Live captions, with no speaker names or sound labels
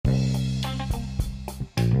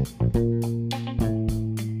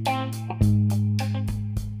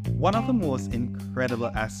One of the most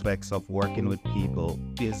incredible aspects of working with people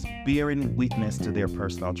is bearing witness to their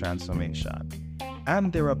personal transformation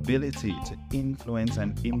and their ability to influence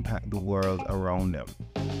and impact the world around them.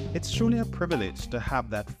 It's truly a privilege to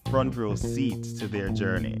have that front row seat to their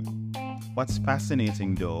journey. What's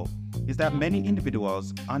fascinating though is that many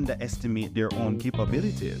individuals underestimate their own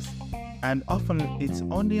capabilities, and often it's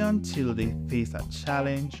only until they face a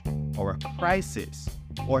challenge or a crisis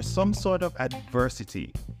or some sort of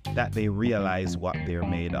adversity that they realize what they're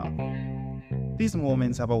made of. These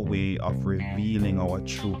moments have a way of revealing our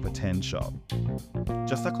true potential.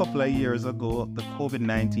 Just a couple of years ago, the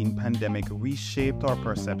COVID-19 pandemic reshaped our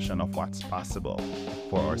perception of what's possible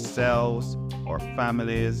for ourselves, our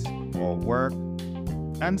families, our work,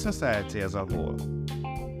 and society as a whole.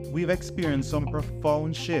 We've experienced some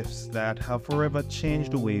profound shifts that have forever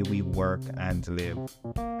changed the way we work and live.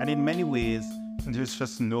 And in many ways, there's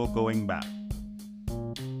just no going back.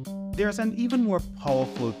 There's an even more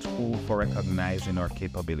powerful tool for recognizing our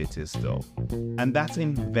capabilities though, and that's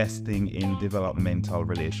investing in developmental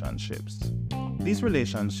relationships. These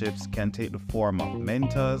relationships can take the form of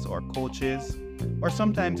mentors or coaches, or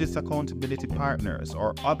sometimes it's accountability partners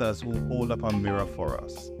or others who hold up a mirror for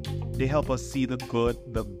us. They help us see the good,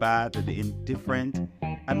 the bad, the indifferent,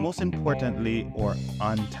 and most importantly, our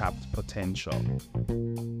untapped potential.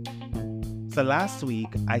 So last week,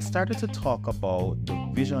 I started to talk about the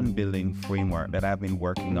vision building framework that I've been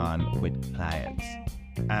working on with clients.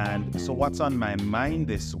 And so what's on my mind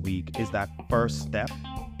this week is that first step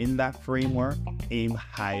in that framework, aim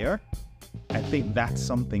higher. I think that's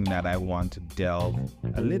something that I want to delve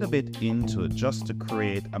a little bit into just to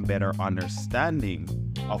create a better understanding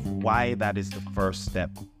of why that is the first step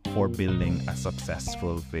for building a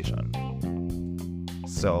successful vision.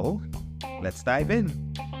 So let's dive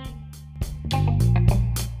in.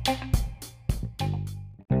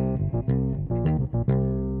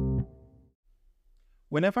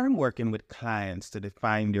 Whenever I'm working with clients to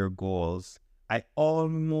define their goals, I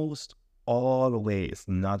almost always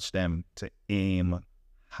nudge them to aim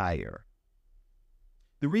higher.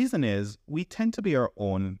 The reason is we tend to be our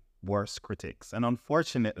own worst critics, and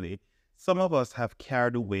unfortunately, some of us have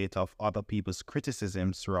carried the weight of other people's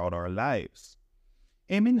criticisms throughout our lives.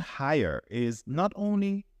 Aiming higher is not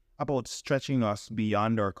only about stretching us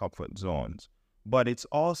beyond our comfort zones, but it's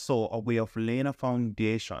also a way of laying a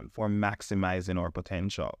foundation for maximizing our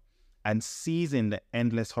potential and seizing the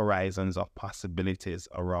endless horizons of possibilities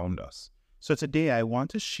around us. So today I want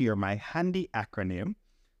to share my handy acronym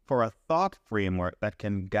for a thought framework that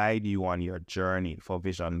can guide you on your journey for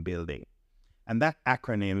vision building. And that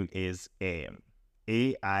acronym is AIM,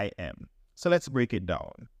 A-I-M. So let's break it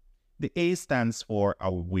down. The A stands for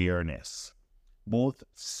awareness, both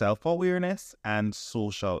self-awareness and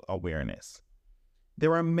social awareness.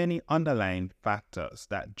 There are many underlying factors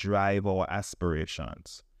that drive our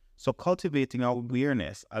aspirations. So cultivating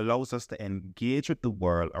awareness allows us to engage with the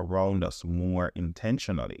world around us more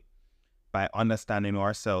intentionally. By understanding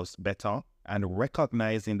ourselves better and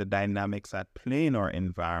recognizing the dynamics at play in our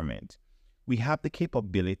environment, we have the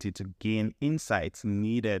capability to gain insights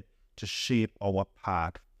needed to shape our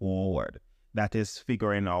path forward. That is,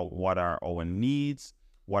 figuring out what are our needs,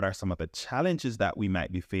 what are some of the challenges that we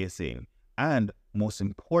might be facing, and most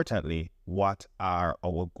importantly, what are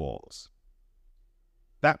our goals?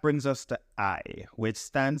 That brings us to I, which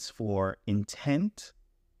stands for intent,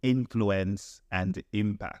 influence, and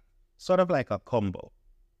impact, sort of like a combo.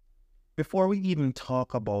 Before we even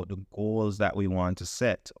talk about the goals that we want to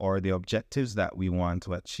set or the objectives that we want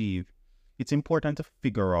to achieve, it's important to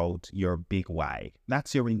figure out your big why.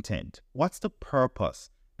 That's your intent. What's the purpose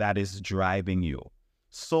that is driving you?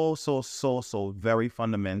 So very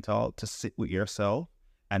fundamental to sit with yourself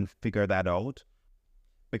and figure that out,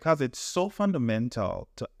 because it's so fundamental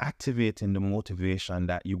to activating the motivation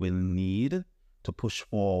that you will need to push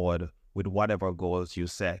forward with whatever goals you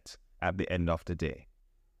set at the end of the day.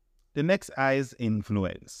 The next I is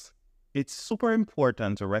influence. It's super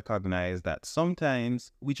important to recognize that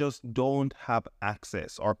sometimes we just don't have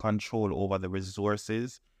access or control over the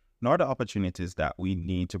resources nor the opportunities that we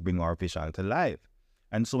need to bring our vision to life.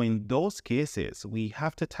 And so in those cases, we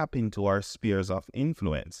have to tap into our spheres of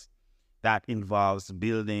influence. That involves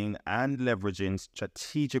building and leveraging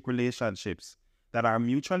strategic relationships that are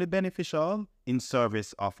mutually beneficial in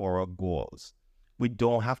service of our goals. We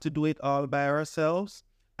don't have to do it all by ourselves.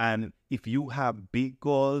 And if you have big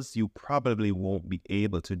goals, you probably won't be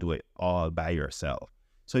able to do it all by yourself.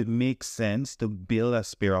 So it makes sense to build a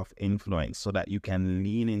sphere of influence so that you can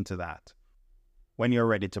lean into that when you're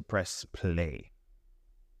ready to press play.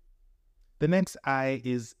 The next I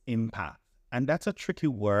is impact. And that's a tricky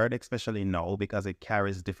word, especially now, because it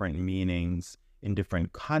carries different meanings in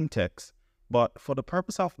different contexts. But for the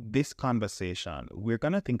purpose of this conversation, we're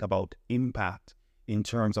going to think about impact in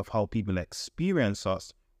terms of how people experience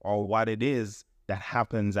us or what it is that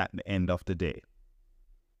happens at the end of the day.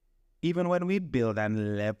 Even when we build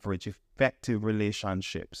and leverage effective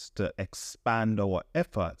relationships to expand our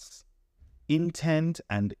efforts, intent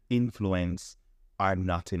and influence are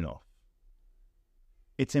not enough.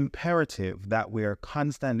 It's imperative that we're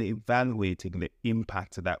constantly evaluating the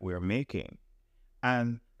impact that we're making.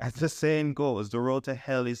 And as the saying goes, the road to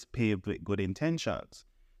hell is paved with good intentions.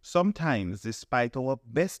 Sometimes, despite our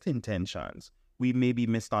best intentions, we may be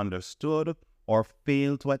misunderstood or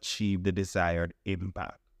fail to achieve the desired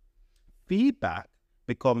impact. Feedback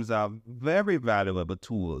becomes a very valuable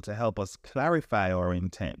tool to help us clarify our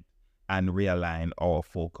intent and realign our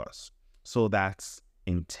focus. So that's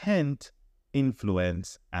intent,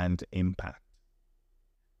 influence, and impact.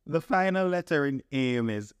 The final letter in AIM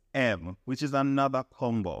is M, which is another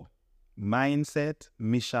combo: mindset,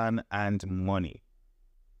 mission, and money.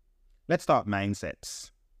 Let's start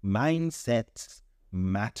mindsets. Mindsets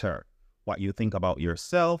matter. What you think about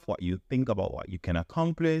yourself, what you think about what you can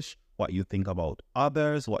accomplish, what you think about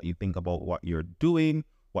others, what you think about what you're doing,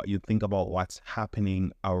 what you think about what's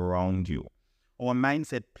happening around you. Our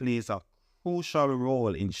mindset plays a crucial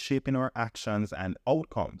role in shaping our actions and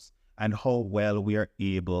outcomes and how well we are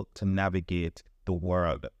able to navigate the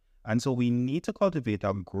world. And so we need to cultivate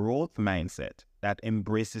a growth mindset that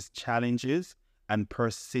embraces challenges and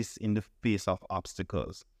persists in the face of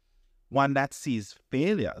obstacles. One that sees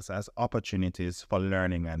failures as opportunities for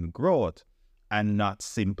learning and growth and not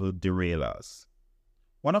simple derailers.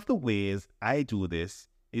 One of the ways I do this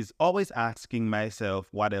is always asking myself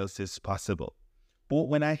what else is possible, both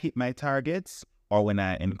when I hit my targets or when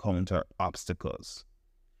I encounter obstacles.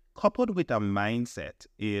 Coupled with a mindset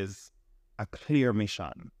is a clear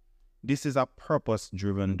mission. This is a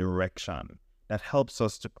purpose-driven direction that helps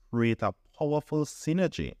us to create a powerful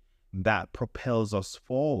synergy that propels us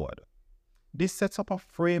forward. This sets up a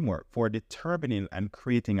framework for determining and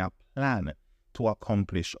creating a plan to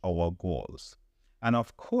accomplish our goals. And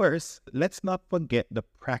of course, let's not forget the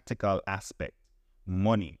practical aspect: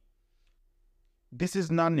 money. This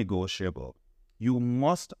is non-negotiable. You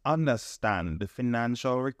must understand the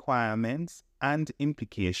financial requirements and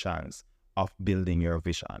implications of building your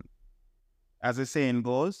vision. As the saying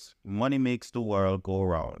goes, money makes the world go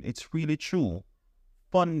round. It's really true.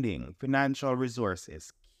 Funding, financial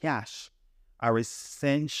resources, cash are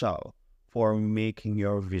essential for making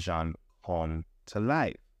your vision come to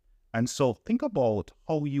life. And so think about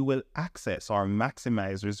how you will access or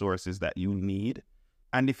maximize resources that you need.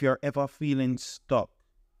 And if you're ever feeling stuck,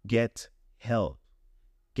 get help.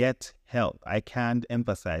 Get help. I can't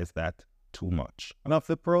emphasize that too much. One of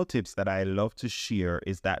the pro tips that I love to share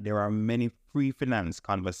is that there are many free finance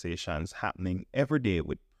conversations happening every day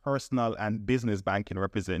with personal and business banking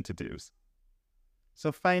representatives.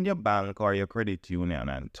 So find your bank or your credit union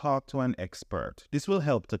and talk to an expert. This will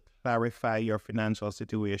help to clarify your financial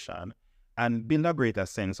situation and build a greater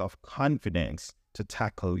sense of confidence to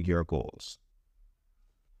tackle your goals.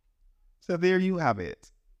 So there you have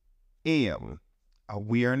it. AIM,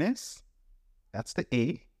 awareness, that's the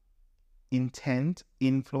A. Intent,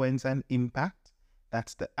 influence, and impact,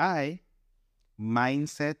 that's the I.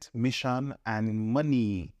 Mindset, mission, and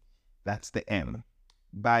money, that's the M.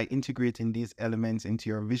 By integrating these elements into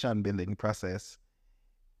your vision building process,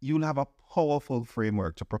 you'll have a powerful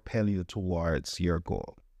framework to propel you towards your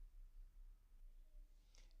goal.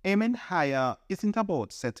 Aiming higher isn't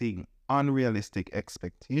about setting unrealistic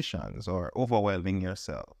expectations or overwhelming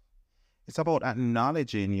yourself. It's about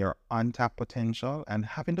acknowledging your untapped potential and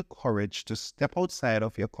having the courage to step outside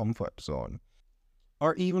of your comfort zone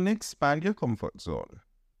or even expand your comfort zone.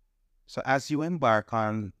 So as you embark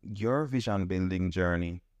on your vision building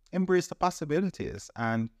journey, embrace the possibilities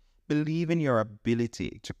and believe in your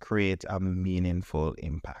ability to create a meaningful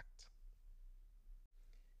impact.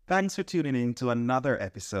 Thanks for tuning in to another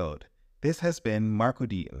episode. This has been Marco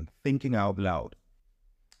Dean, Thinking Out Loud.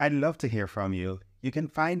 I'd love to hear from you. You can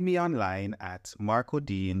find me online at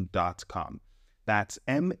marcodean.com. That's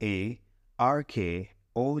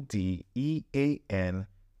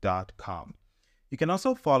MarkoDean.com. You can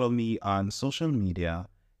also follow me on social media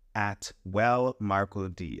at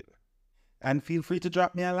WellMarcoDean. And feel free to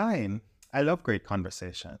drop me a line. I love great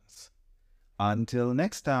conversations. Until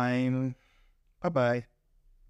next time, bye-bye.